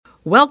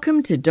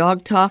Welcome to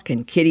Dog Talk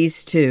and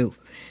Kitties Too.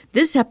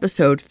 This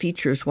episode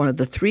features one of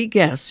the three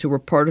guests who were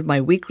part of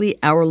my weekly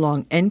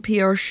hour-long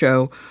NPR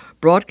show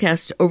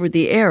broadcast over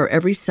the air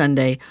every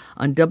Sunday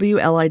on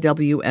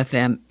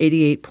WLIW-FM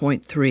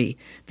 88.3,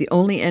 the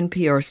only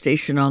NPR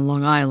station on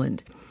Long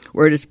Island,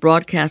 where it is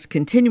broadcast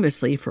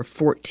continuously for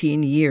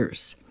 14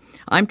 years.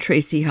 I'm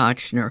Tracy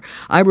Hotchner.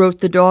 I wrote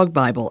the Dog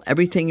Bible,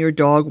 Everything Your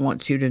Dog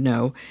Wants You to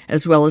Know,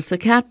 as well as the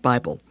Cat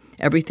Bible,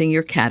 Everything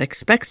Your Cat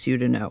Expects You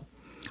to Know.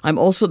 I'm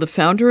also the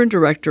founder and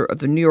director of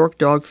the New York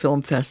Dog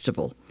Film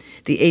Festival.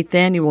 The 8th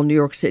annual New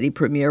York City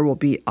premiere will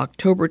be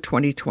October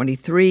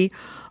 2023,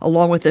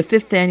 along with the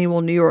 5th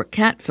annual New York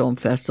Cat Film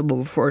Festival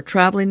before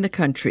traveling the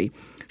country,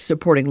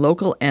 supporting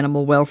local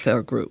animal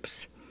welfare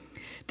groups.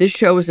 This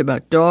show is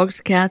about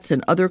dogs, cats,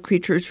 and other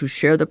creatures who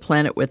share the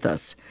planet with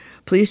us.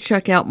 Please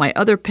check out my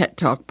other Pet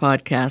Talk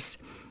podcasts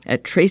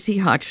at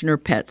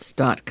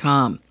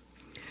tracyhotchnerpets.com.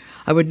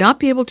 I would not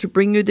be able to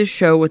bring you this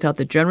show without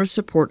the generous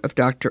support of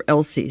Dr.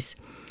 Elsey's,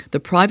 the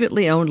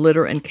privately owned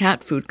litter and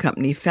cat food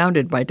company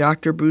founded by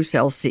Dr. Bruce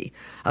Elsey,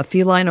 a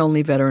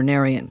feline-only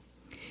veterinarian.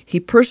 He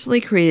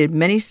personally created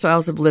many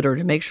styles of litter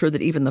to make sure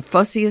that even the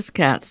fussiest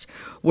cats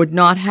would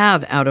not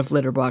have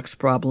out-of-litter box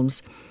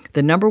problems,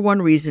 the number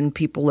one reason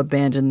people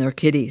abandon their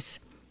kitties.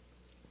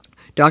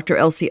 Dr.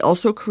 Elsey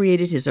also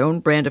created his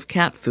own brand of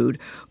cat food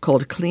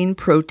called Clean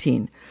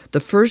Protein, the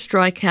first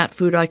dry cat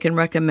food I can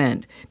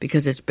recommend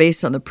because it's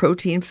based on the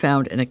protein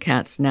found in a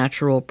cat's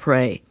natural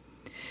prey.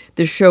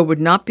 This show would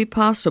not be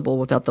possible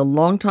without the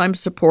longtime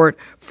support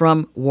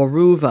from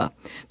Waruva,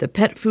 the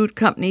pet food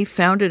company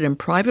founded and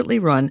privately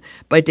run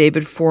by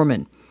David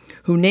Foreman,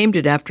 who named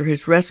it after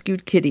his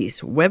rescued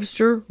kitties,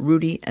 Webster,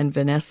 Rudy, and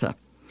Vanessa.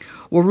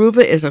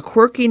 Waruva is a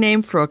quirky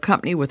name for a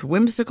company with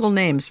whimsical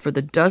names for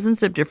the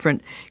dozens of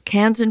different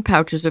cans and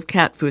pouches of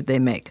cat food they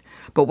make.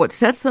 But what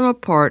sets them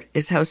apart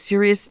is how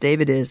serious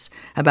David is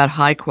about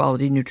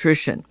high-quality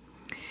nutrition.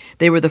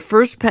 They were the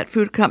first pet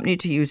food company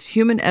to use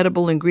human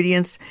edible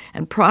ingredients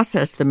and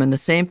process them in the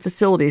same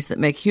facilities that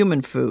make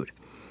human food.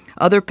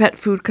 Other pet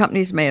food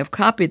companies may have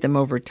copied them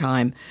over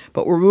time,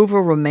 but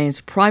Waruva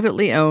remains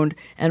privately owned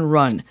and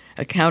run,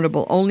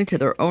 accountable only to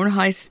their own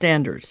high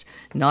standards,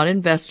 not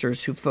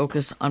investors who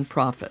focus on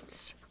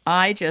profits.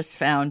 I just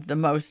found the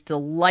most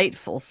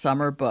delightful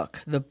summer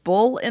book, The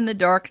Bull in the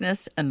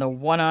Darkness and the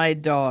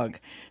One-Eyed Dog,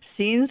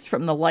 Scenes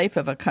from the Life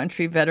of a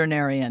Country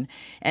Veterinarian,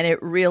 and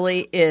it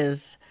really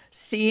is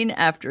scene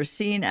after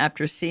scene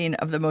after scene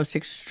of the most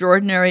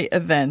extraordinary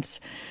events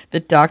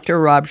that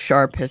Dr. Rob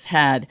Sharp has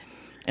had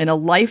in a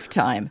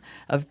lifetime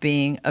of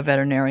being a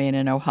veterinarian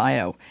in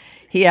Ohio.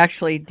 He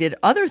actually did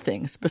other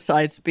things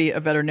besides be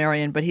a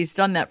veterinarian, but he's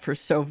done that for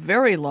so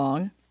very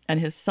long, and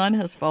his son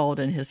has followed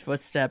in his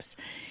footsteps.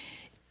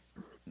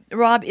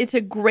 Rob, it's a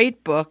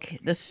great book.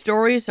 The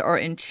stories are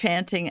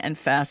enchanting and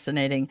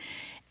fascinating,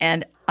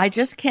 and I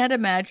just can't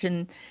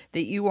imagine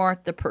that you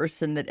aren't the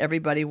person that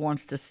everybody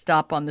wants to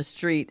stop on the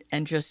street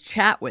and just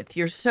chat with.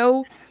 You're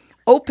so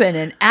open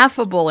and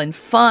affable and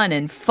fun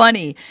and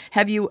funny.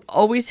 Have you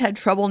always had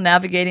trouble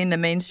navigating the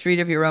main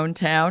street of your own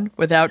town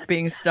without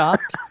being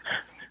stopped?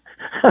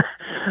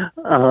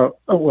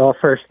 Well,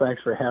 first,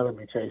 thanks for having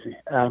me, Tracy.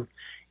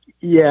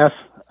 Yes,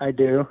 I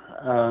do.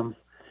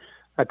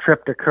 A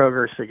trip to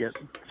Kroger's to get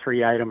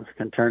 3 items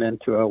can turn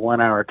into a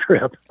 1-hour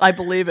trip. I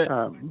believe it.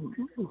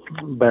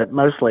 But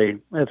mostly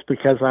it's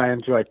because I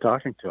enjoy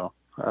talking to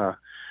them.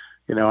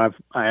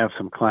 I have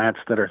some clients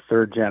that are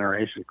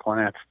third-generation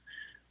clients.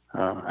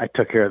 I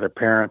took care of their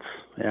parents'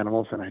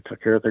 animals, and I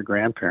took care of their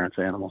grandparents'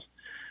 animals.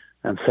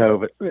 And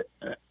so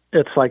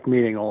it's like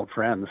meeting old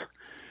friends.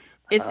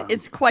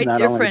 It's quite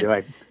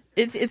different.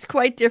 It's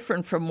quite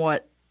different from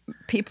what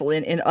people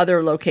in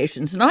other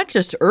locations, not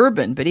just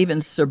urban, but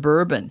even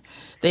suburban.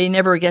 They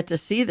never get to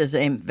see the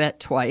same vet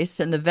twice,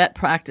 and the vet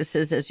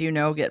practices, as you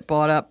know, get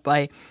bought up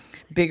by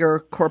bigger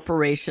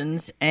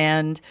corporations,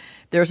 and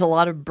there's a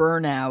lot of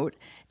burnout,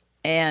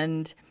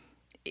 and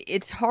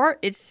it's hard.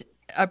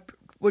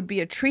 Would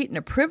be a treat and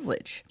a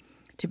privilege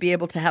to be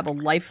able to have a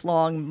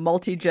lifelong,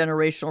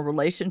 multi-generational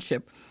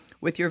relationship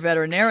with your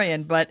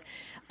veterinarian. But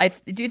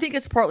do you think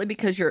it's partly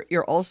because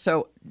you're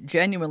also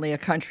genuinely a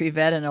country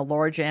vet and a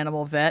large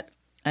animal vet,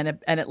 and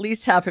at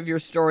least half of your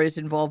stories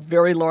involve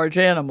very large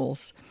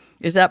animals?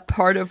 Is that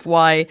part of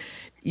why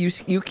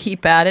you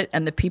keep at it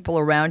and the people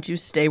around you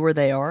stay where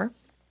they are?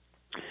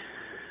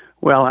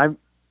 Well, I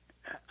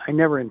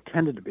never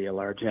intended to be a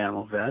large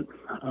animal vet.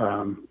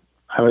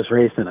 I was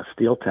raised in a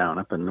steel town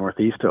up in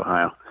northeast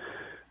Ohio,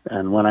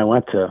 and when I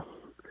went to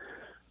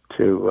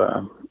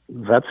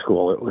vet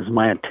school, it was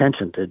my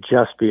intention to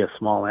just be a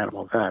small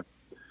animal vet.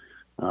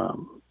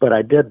 But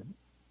I did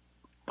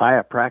buy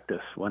a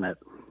practice when it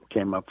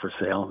came up for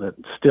sale that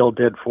still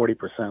did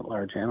 40%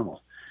 large animals.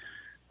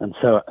 And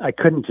so I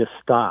couldn't just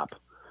stop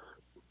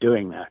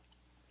doing that.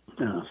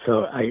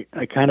 So I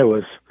kind of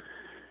was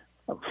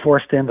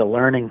forced into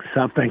learning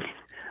something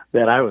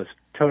that I was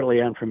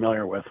totally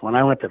unfamiliar with. When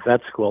I went to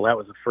vet school, that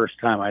was the first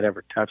time I'd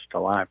ever touched a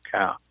live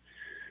cow.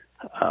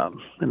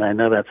 And I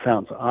know that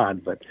sounds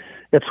odd, but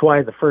it's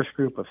why the first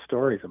group of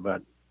stories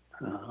about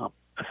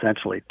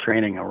essentially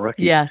training a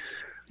rookie.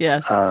 Yes,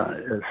 yes.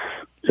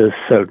 Is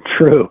so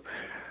true,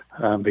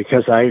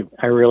 because I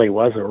really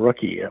was a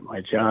rookie at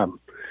my job.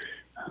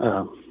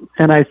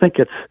 And I think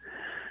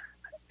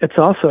it's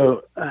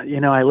also,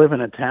 I live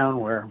in a town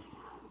where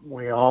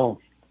we all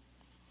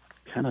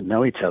kind of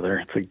know each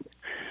other.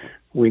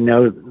 We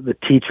know the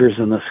teachers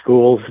in the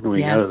schools, and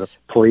we know the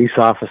police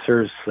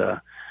officers.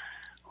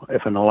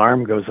 If an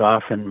alarm goes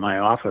off in my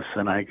office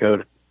and I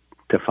go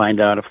to find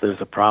out if there's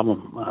a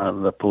problem,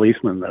 the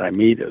policeman that I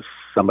meet is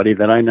somebody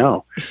that I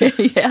know.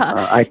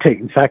 Yeah. I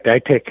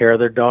take care of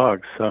their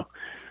dogs. So,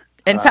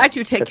 in fact,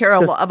 you take care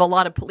of a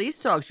lot of police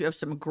dogs. You have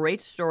some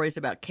great stories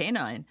about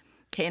canine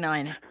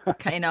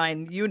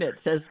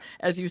units,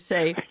 as you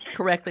say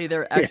correctly.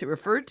 They're actually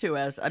referred to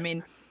as. I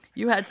mean,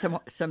 you had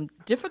some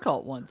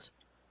difficult ones.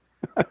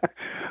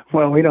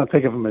 Well, we don't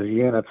think of them as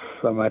units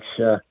so much.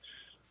 They're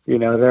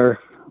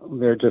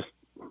just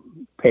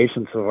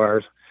patients of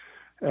ours,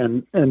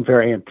 and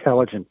very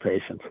intelligent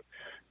patients.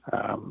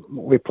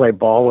 We play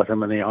ball with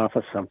them in the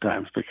office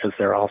sometimes because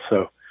they're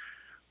also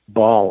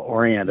ball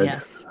oriented.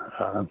 Yes.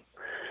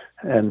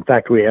 In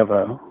fact, we have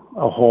a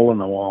hole in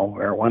the wall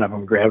where one of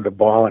them grabbed a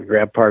ball and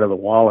grabbed part of the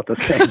wall at the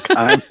same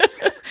time.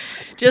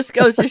 Just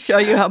goes to show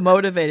you how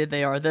motivated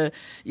they are.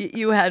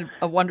 You had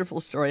a wonderful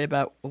story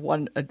about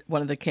one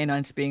of the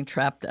canines being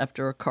trapped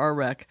after a car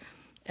wreck,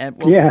 and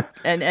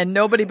and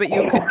nobody but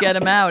you could get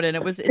him out. And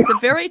it's a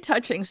very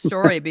touching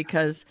story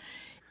because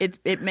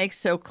it makes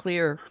so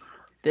clear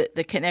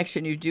the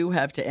connection you do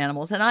have to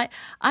animals. And I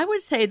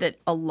would say that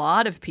a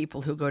lot of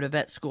people who go to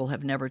vet school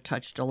have never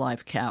touched a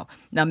live cow.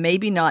 Now,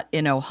 maybe not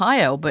in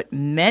Ohio, but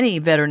many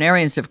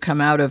veterinarians have come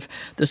out of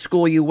the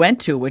school you went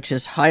to, which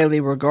is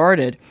highly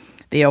regarded,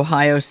 the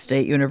Ohio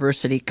State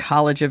University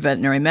College of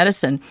Veterinary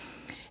Medicine,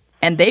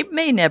 and they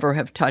may never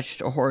have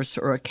touched a horse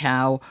or a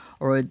cow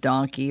or a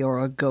donkey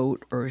or a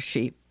goat or a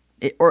sheep.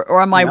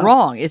 Or am I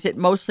wrong? Is it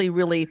mostly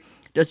really,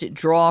 does it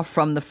draw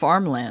from the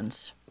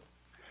farmlands?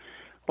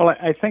 Well,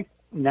 I think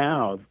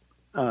now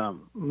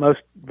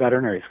most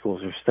veterinary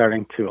schools are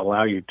starting to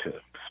allow you to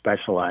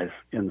specialize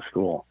in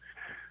school.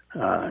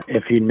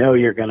 If you know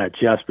you're going to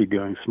just be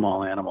doing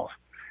small animals,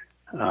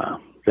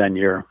 then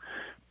you're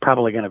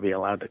probably going to be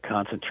allowed to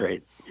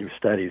concentrate your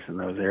studies in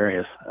those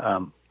areas.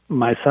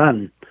 My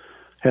son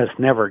has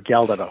never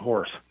gelded a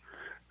horse.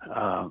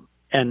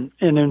 And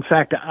in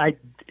fact, I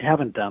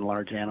haven't done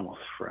large animals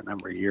for a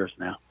number of years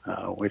now.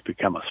 We've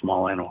become a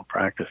small animal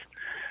practice.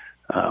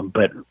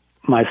 But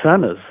my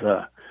son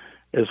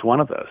is one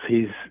of those.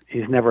 He's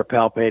never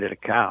palpated a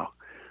cow.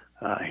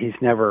 He's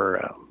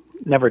never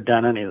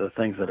done any of the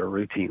things that a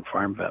routine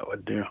farm vet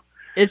would do.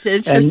 It's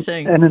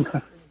interesting.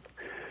 And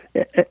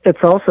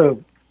it's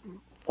also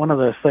one of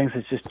those things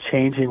that's just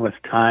changing with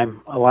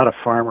time. A lot of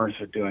farmers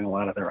are doing a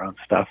lot of their own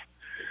stuff.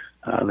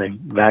 They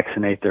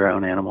vaccinate their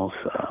own animals.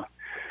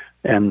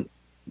 And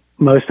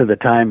most of the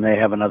time they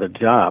have another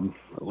job,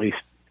 at least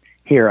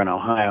here in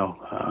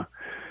Ohio.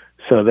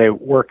 So they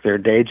work their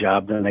day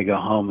job, then they go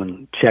home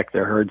and check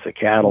their herds of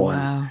cattle.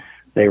 Wow. And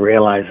they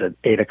realize at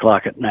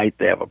 8:00 at night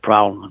they have a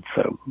problem. And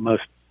so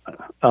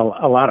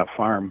a lot of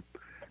farm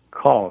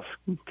calls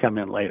come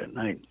in late at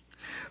night.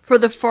 For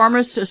the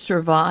farmers to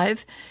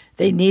survive,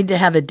 they need to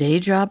have a day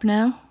job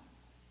now?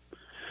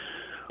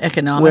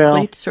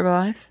 Economically to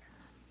survive?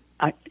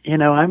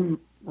 I'm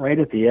right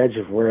at the edge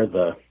of where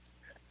the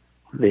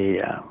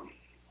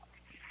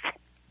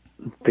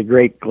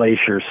Great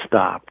Glacier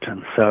stopped.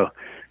 And so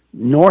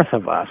north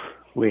of us,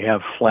 we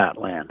have flat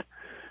land.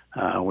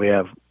 We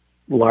have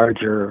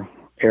larger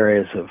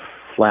areas of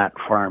flat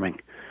farming.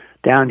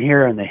 Down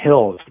here in the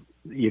hills,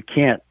 you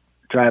can't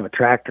drive a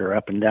tractor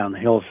up and down the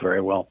hills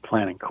very well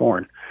planting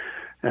corn.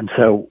 And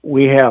so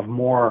we have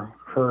more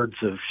herds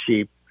of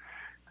sheep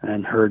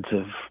and herds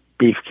of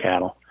beef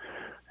cattle.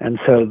 And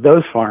so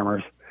those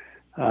farmers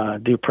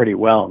do pretty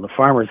well. The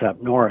farmers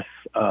up north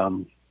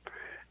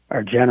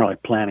are generally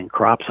planting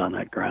crops on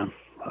that ground.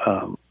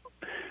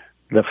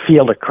 The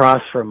field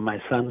across from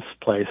my son's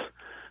place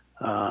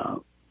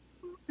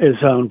is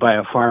owned by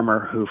a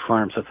farmer who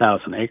farms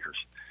 1,000 acres.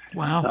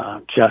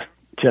 Wow.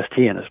 Just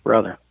he and his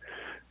brother.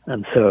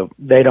 And so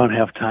they don't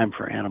have time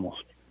for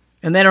animals.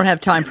 And they don't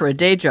have time for a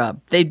day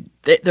job.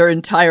 Their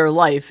entire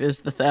life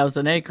is the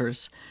 1,000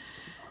 acres.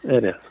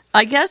 It is.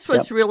 I guess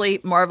what's really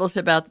marvelous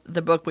about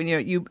the book, when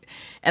you,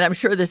 and I'm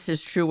sure this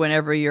is true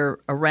whenever you're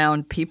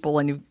around people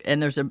and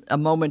there's a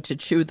moment to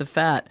chew the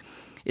fat,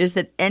 is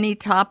that any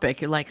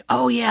topic you're like,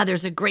 oh yeah,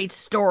 there's a great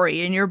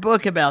story in your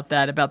book about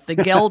that, about the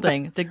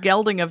gelding, the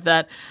gelding of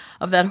that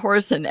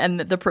horse, and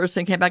the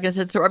person came back and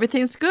said, so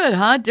everything's good,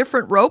 huh?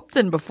 Different rope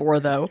than before,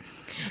 though.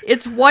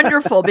 It's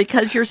wonderful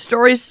because your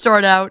stories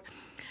start out,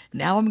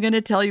 now I'm going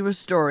to tell you a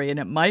story, and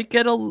it might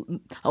get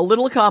a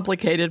little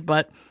complicated,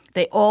 but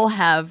they all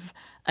have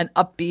an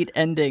upbeat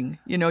ending.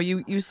 You know,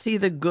 you see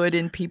the good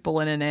in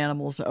people and in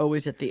animals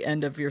always at the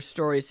end of your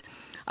stories.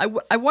 I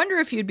wonder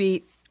if you'd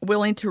be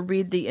willing to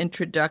read the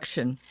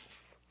introduction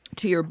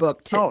to your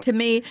book. To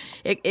me,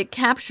 it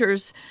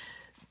captures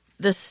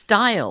the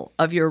style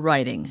of your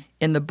writing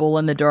in The Bull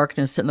in the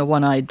Darkness and The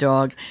One-Eyed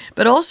Dog,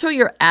 but also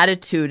your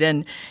attitude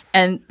and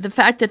the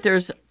fact that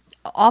there's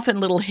often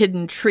little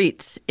hidden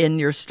treats in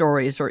your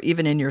stories or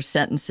even in your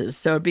sentences.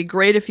 So it'd be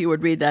great if you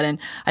would read that. And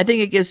I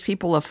think it gives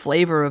people a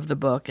flavor of the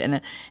book,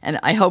 and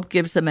I hope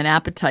gives them an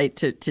appetite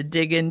to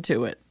dig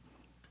into it.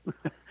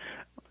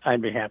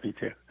 I'd be happy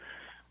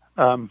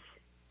to.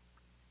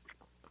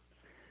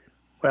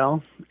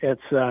 Well,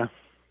 it's kind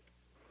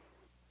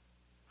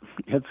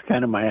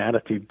of my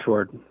attitude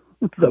toward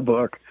the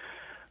book.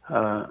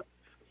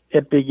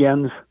 It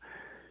begins,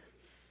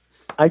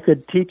 I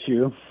could teach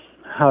you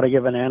how to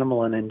give an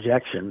animal an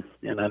injection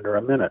in under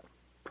a minute.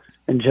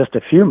 In just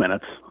a few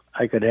minutes,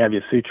 I could have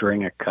you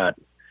suturing a cut.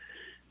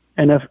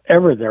 And if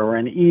ever there were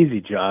an easy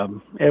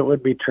job, it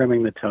would be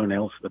trimming the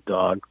toenails of the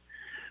dog.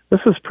 This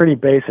is pretty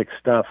basic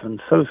stuff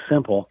and so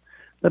simple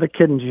that a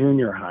kid in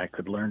junior high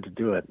could learn to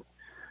do it.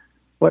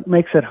 What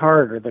makes it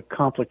hard are the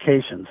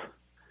complications.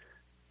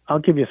 I'll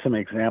give you some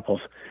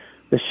examples.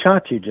 The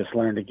shot you just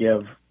learned to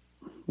give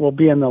will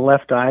be in the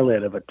left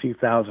eyelid of a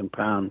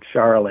 2,000-pound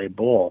Charolais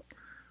bull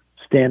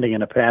standing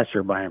in a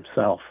pasture by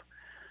himself.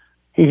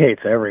 He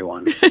hates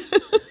everyone.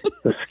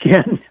 The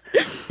skin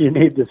you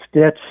need to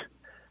stitch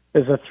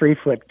is a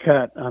 3-foot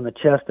cut on the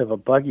chest of a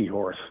buggy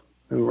horse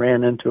who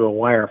ran into a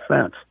wire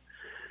fence.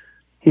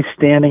 He's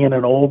standing in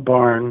an old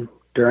barn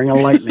during a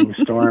lightning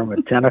storm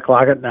at 10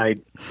 o'clock at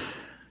night.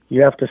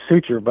 You have to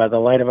suture by the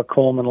light of a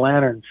Coleman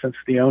lantern since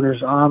the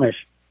owner's Amish.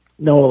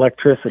 No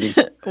electricity.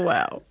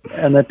 Wow.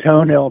 And the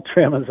toenail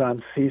trim is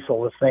on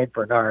Cecil the St.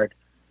 Bernard.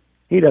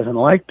 He doesn't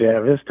like to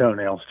have his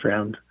toenails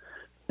trimmed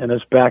and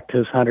has backed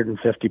his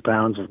 150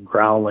 pounds of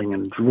growling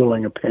and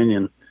drooling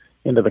opinion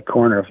into the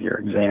corner of your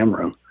exam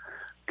room.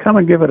 Come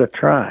and give it a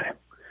try.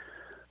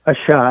 A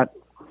shot,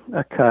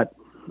 a cut,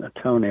 a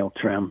toenail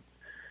trim.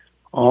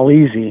 All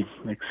easy,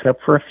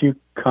 except for a few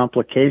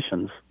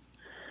complications.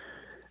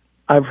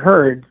 I've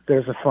heard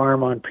there's a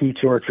farm on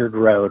Peach Orchard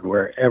Road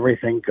where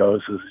everything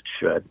goes as it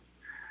should.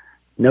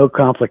 No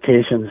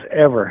complications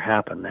ever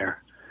happen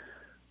there.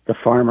 The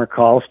farmer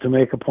calls to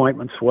make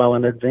appointments well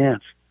in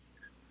advance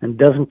and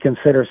doesn't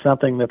consider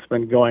something that's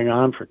been going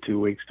on for 2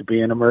 weeks to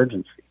be an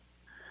emergency.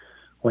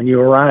 When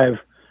you arrive,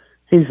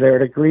 he's there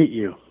to greet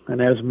you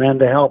and has men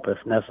to help if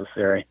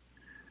necessary.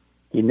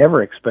 He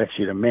never expects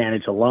you to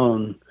manage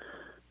alone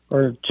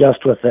or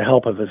just with the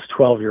help of his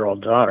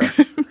 12-year-old daughter.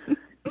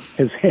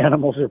 His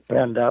animals are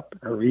penned up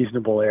in a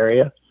reasonable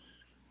area.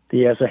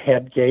 He has a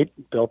head gate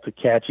built to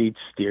catch each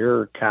steer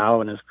or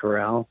cow in his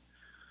corral.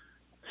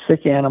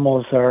 Sick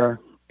animals are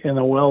in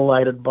a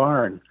well-lighted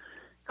barn,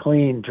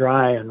 clean,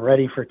 dry, and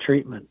ready for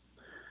treatment.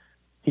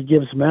 He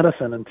gives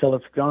medicine until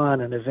it's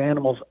gone, and his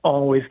animals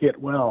always get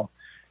well.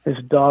 His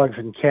dogs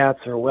and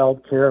cats are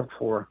well cared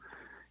for,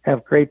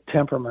 have great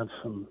temperaments,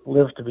 and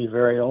live to be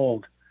very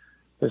old.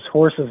 His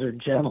horses are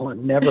gentle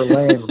and never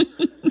lame.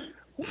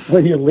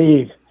 When you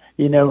leave,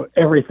 you know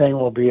everything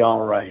will be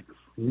all right.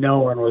 No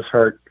one was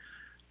hurt.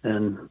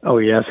 And, oh,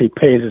 yes, he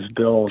pays his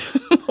bills.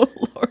 Oh,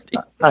 Lordy.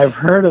 I've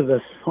heard of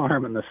this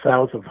farm in the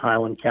south of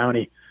Highland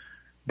County,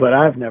 but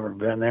I've never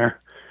been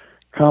there.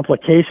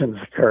 Complications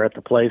occur at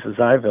the places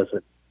I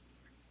visit.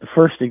 The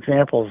first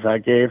examples I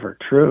gave are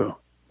true.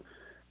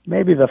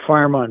 Maybe the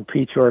farm on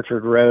Peach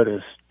Orchard Road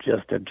is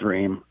just a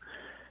dream.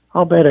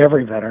 I'll bet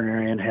every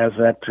veterinarian has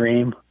that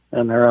dream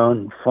and their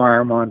own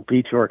farm on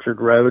Peach Orchard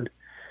Road.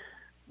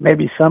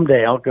 Maybe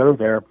someday I'll go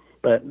there,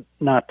 but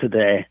not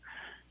today,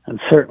 and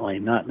certainly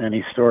not in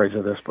any stories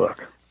of this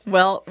book.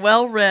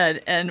 Well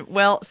read and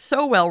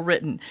so well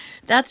written.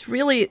 That's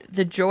really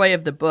the joy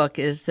of the book,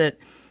 is that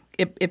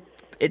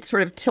it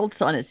sort of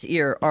tilts on its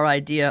ear our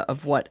idea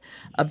of what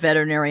a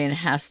veterinarian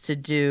has to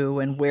do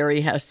and where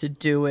he has to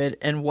do it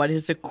and what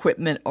his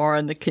equipment are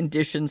and the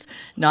conditions.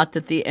 Not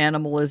that the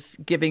animal is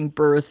giving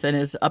birth and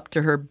is up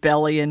to her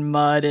belly in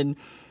mud, and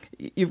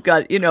you've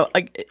got,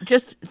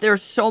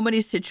 there's so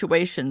many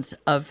situations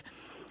of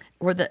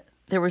where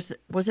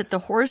was it the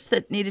horse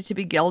that needed to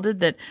be gelded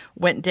that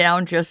went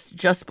down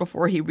just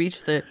before he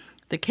reached the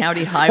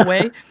county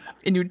highway,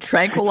 and you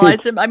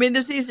tranquilize him? I mean,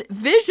 there's these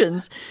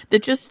visions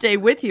that just stay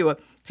with you.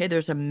 Hey,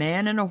 there's a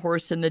man and a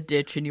horse in the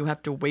ditch, and you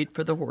have to wait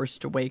for the horse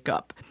to wake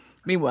up.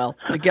 Meanwhile,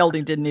 the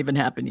gelding didn't even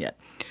happen yet.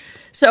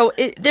 So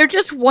they're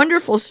just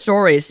wonderful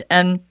stories.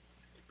 And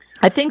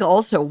I think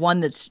also one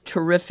that's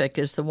terrific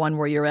is the one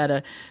where you're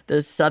at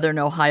the Southern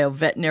Ohio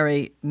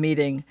veterinary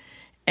meeting,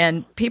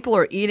 and people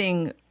are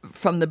eating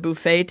from the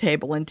buffet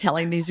table and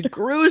telling these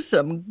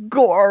gruesome,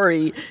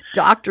 gory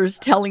doctors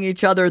telling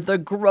each other the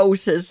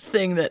grossest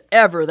thing that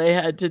ever they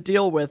had to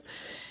deal with.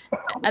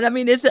 And I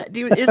mean, is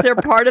there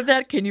part of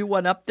that? Can you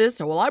one up this?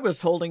 Well, I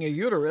was holding a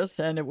uterus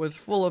and it was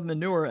full of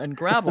manure and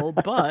gravel,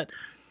 but...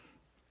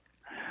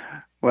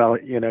 Well,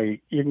 you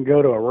can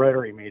go to a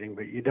Rotary meeting,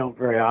 but you don't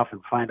very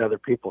often find other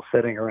people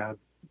sitting around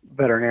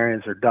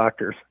veterinarians or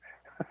doctors.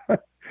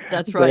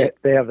 That's right.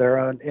 They have their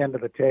own end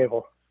of the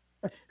table.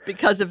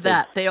 Because of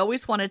that, they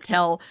always want to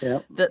tell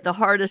the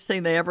hardest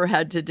thing they ever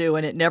had to do,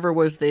 and it never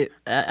was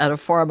at a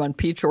farm on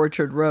Peach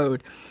Orchard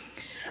Road.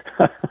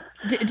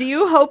 Do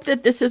you hope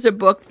that this is a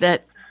book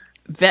that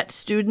vet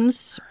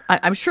students,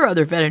 I'm sure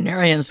other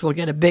veterinarians will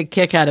get a big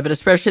kick out of it,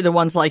 especially the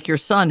ones like your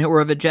son who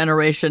are of a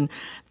generation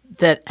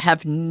that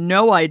have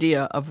no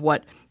idea of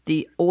what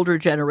the older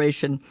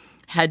generation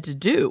had to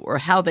do or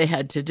how they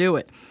had to do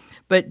it.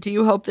 But do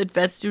you hope that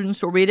vet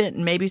students will read it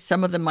and maybe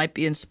some of them might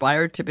be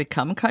inspired to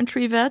become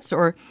country vets,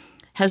 or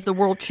has the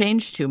world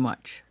changed too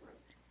much?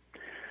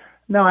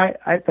 No,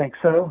 I think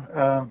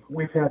so.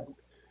 We've had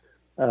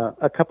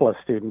a couple of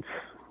students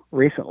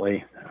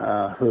recently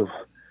who've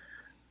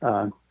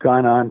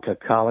gone on to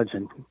college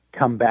and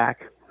come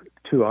back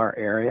to our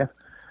area,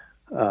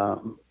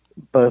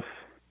 both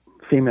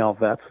female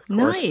vets. Of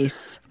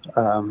nice.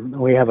 Course.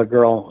 We have a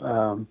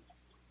girl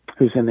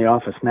who's in the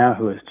office now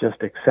who has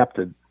just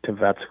accepted to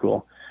vet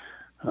school.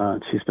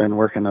 She's been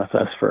working with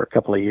us for a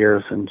couple of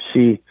years, and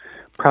she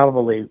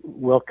probably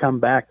will come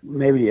back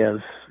maybe as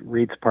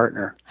Reed's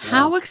partner.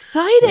 How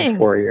exciting! In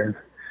 4 years.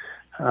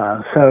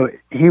 So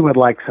he would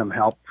like some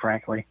help,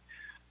 frankly.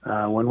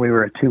 When we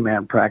were a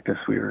two-man practice,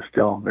 we were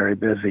still very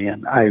busy,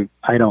 and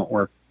I don't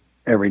work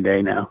every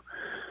day now.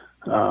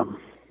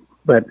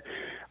 But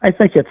I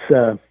think it's,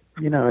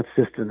 it's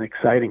just an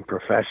exciting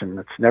profession.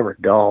 It's never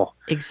dull.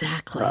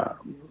 Exactly.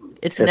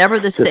 It's never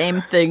the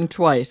same thing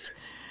twice.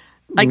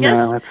 I guess.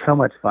 No, it's so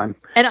much fun.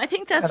 And I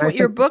think that's what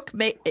your book,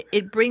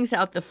 it brings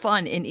out the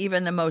fun in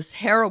even the most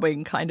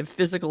harrowing kind of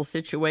physical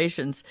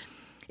situations.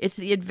 It's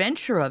the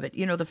adventure of it.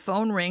 The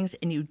phone rings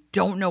and you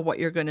don't know what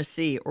you're going to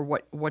see or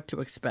what to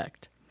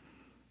expect.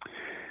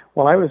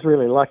 Well, I was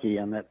really lucky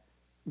in that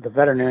the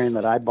veterinarian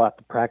that I bought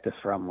the practice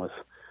from was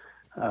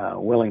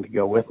willing to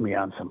go with me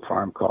on some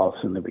farm calls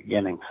in the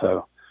beginning.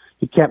 So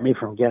he kept me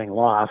from getting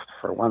lost,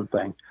 for one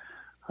thing.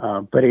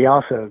 But he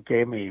also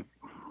gave me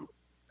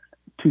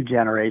 2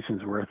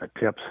 generations worth of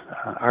tips.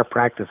 Our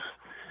practice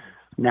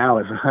now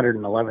is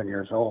 111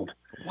 years old.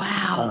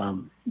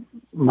 Wow.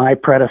 My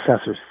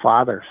predecessor's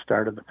father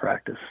started the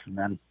practice, and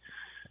then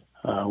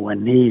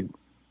when Need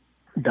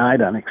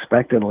died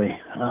unexpectedly,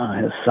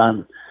 his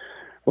son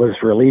was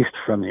released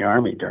from the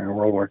Army during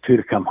World War II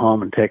to come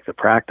home and take the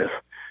practice.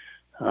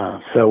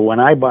 So when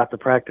I bought the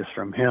practice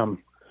from him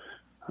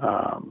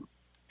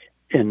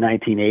in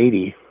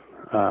 1980,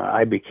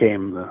 I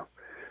became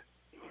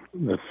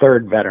the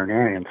third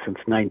veterinarian since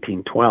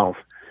 1912.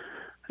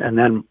 And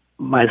then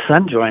my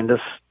son joined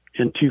us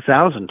in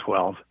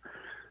 2012,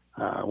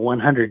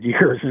 100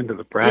 years into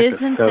the practice.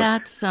 Isn't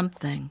that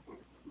something?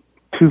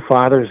 2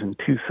 fathers and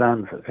 2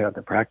 sons have had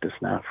the practice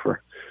now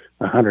for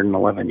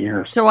 111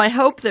 years. So I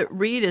hope that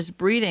Reed is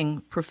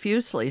breeding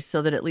profusely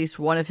so that at least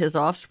one of his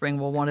offspring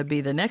will want to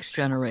be the next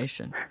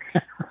generation.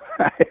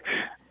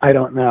 I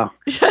don't know.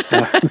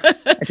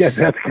 I guess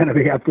that's going to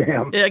be up to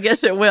him. Yeah, I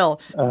guess it will.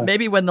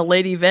 Maybe when the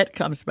lady vet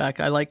comes back.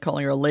 I like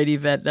calling her a lady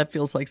vet. That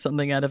feels like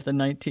something out of the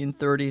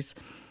 1930s.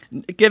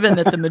 Given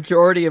that the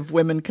majority of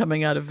women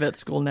coming out of vet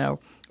school now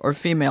are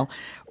female,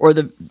 or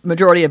the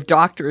majority of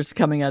doctors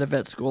coming out of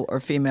vet school are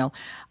female,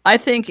 I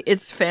think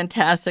it's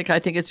fantastic. I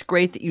think it's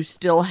great that you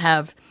still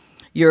have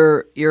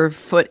your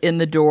foot in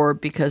the door,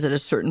 because at a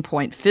certain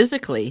point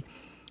physically,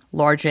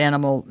 large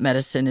animal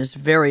medicine is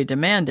very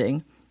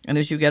demanding. And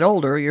as you get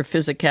older, your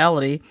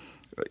physicality,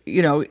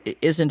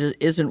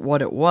 isn't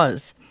what it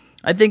was.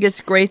 I think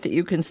it's great that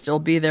you can still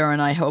be there,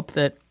 and I hope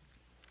the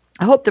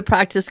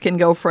practice can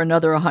go for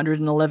another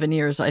 111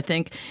 years. I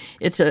think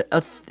it's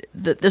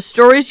the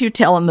stories you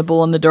tell in The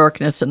Bull in the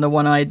Darkness and The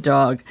One-Eyed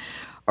Dog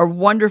are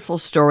wonderful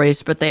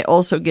stories, but they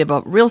also give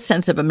a real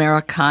sense of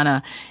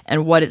Americana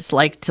and what it's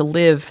like to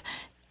live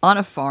on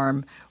a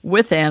farm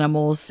with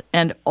animals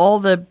and all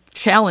the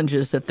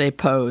challenges that they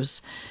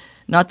pose.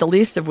 Not the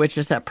least of which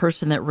is that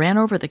person that ran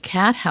over the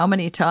cat how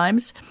many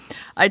times?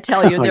 I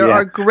tell you, there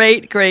are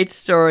great, great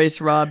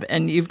stories, Rob,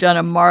 and you've done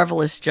a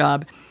marvelous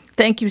job.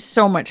 Thank you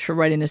so much for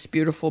writing this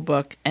beautiful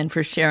book and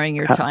for sharing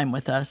your time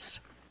with us.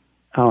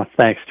 Oh,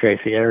 thanks,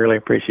 Tracy. I really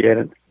appreciate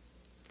it.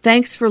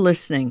 Thanks for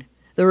listening.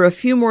 There are a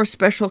few more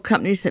special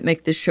companies that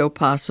make this show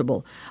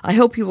possible. I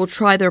hope you will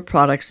try their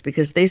products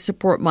because they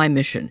support my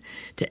mission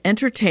to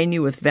entertain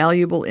you with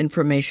valuable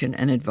information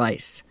and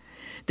advice.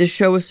 This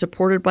show is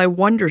supported by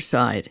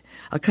Wonderside,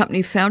 a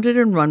company founded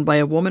and run by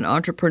a woman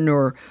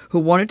entrepreneur who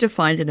wanted to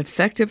find an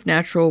effective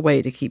natural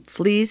way to keep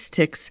fleas,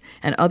 ticks,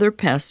 and other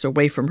pests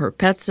away from her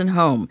pets and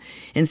home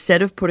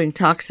instead of putting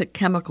toxic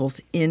chemicals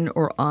in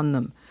or on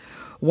them.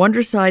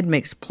 Wonderside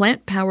makes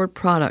plant-powered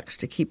products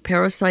to keep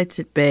parasites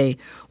at bay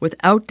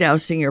without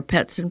dousing your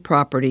pets and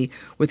property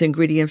with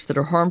ingredients that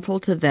are harmful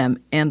to them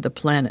and the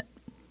planet.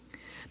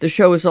 The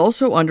show is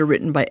also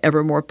underwritten by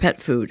Evermore Pet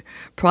Food,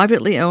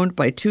 privately owned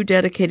by 2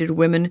 dedicated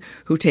women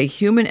who take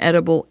human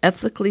edible,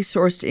 ethically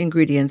sourced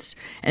ingredients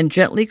and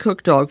gently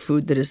cook dog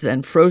food that is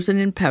then frozen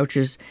in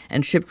pouches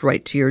and shipped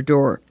right to your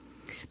door.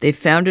 They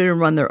founded and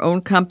run their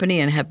own company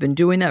and have been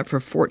doing that for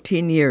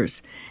 14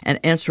 years and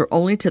answer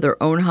only to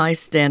their own high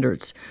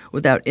standards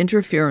without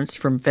interference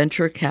from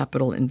venture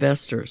capital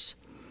investors.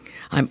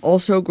 I'm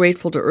also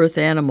grateful to Earth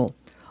Animal,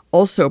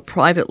 also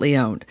privately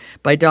owned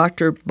by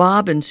Dr.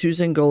 Bob and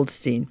Susan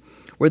Goldstein,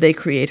 where they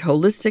create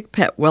holistic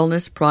pet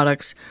wellness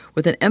products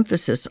with an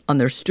emphasis on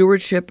their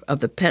stewardship of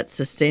the Pet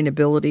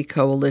Sustainability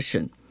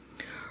Coalition.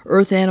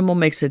 Earth Animal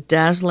makes a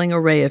dazzling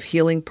array of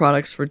healing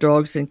products for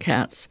dogs and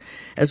cats,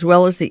 as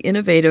well as the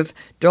innovative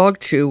Dog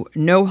Chew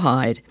No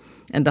Hide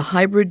and the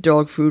hybrid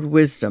dog food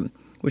Wisdom,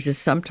 which is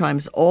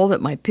sometimes all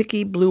that my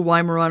picky blue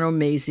Weimaraner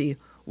Maisie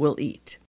will eat.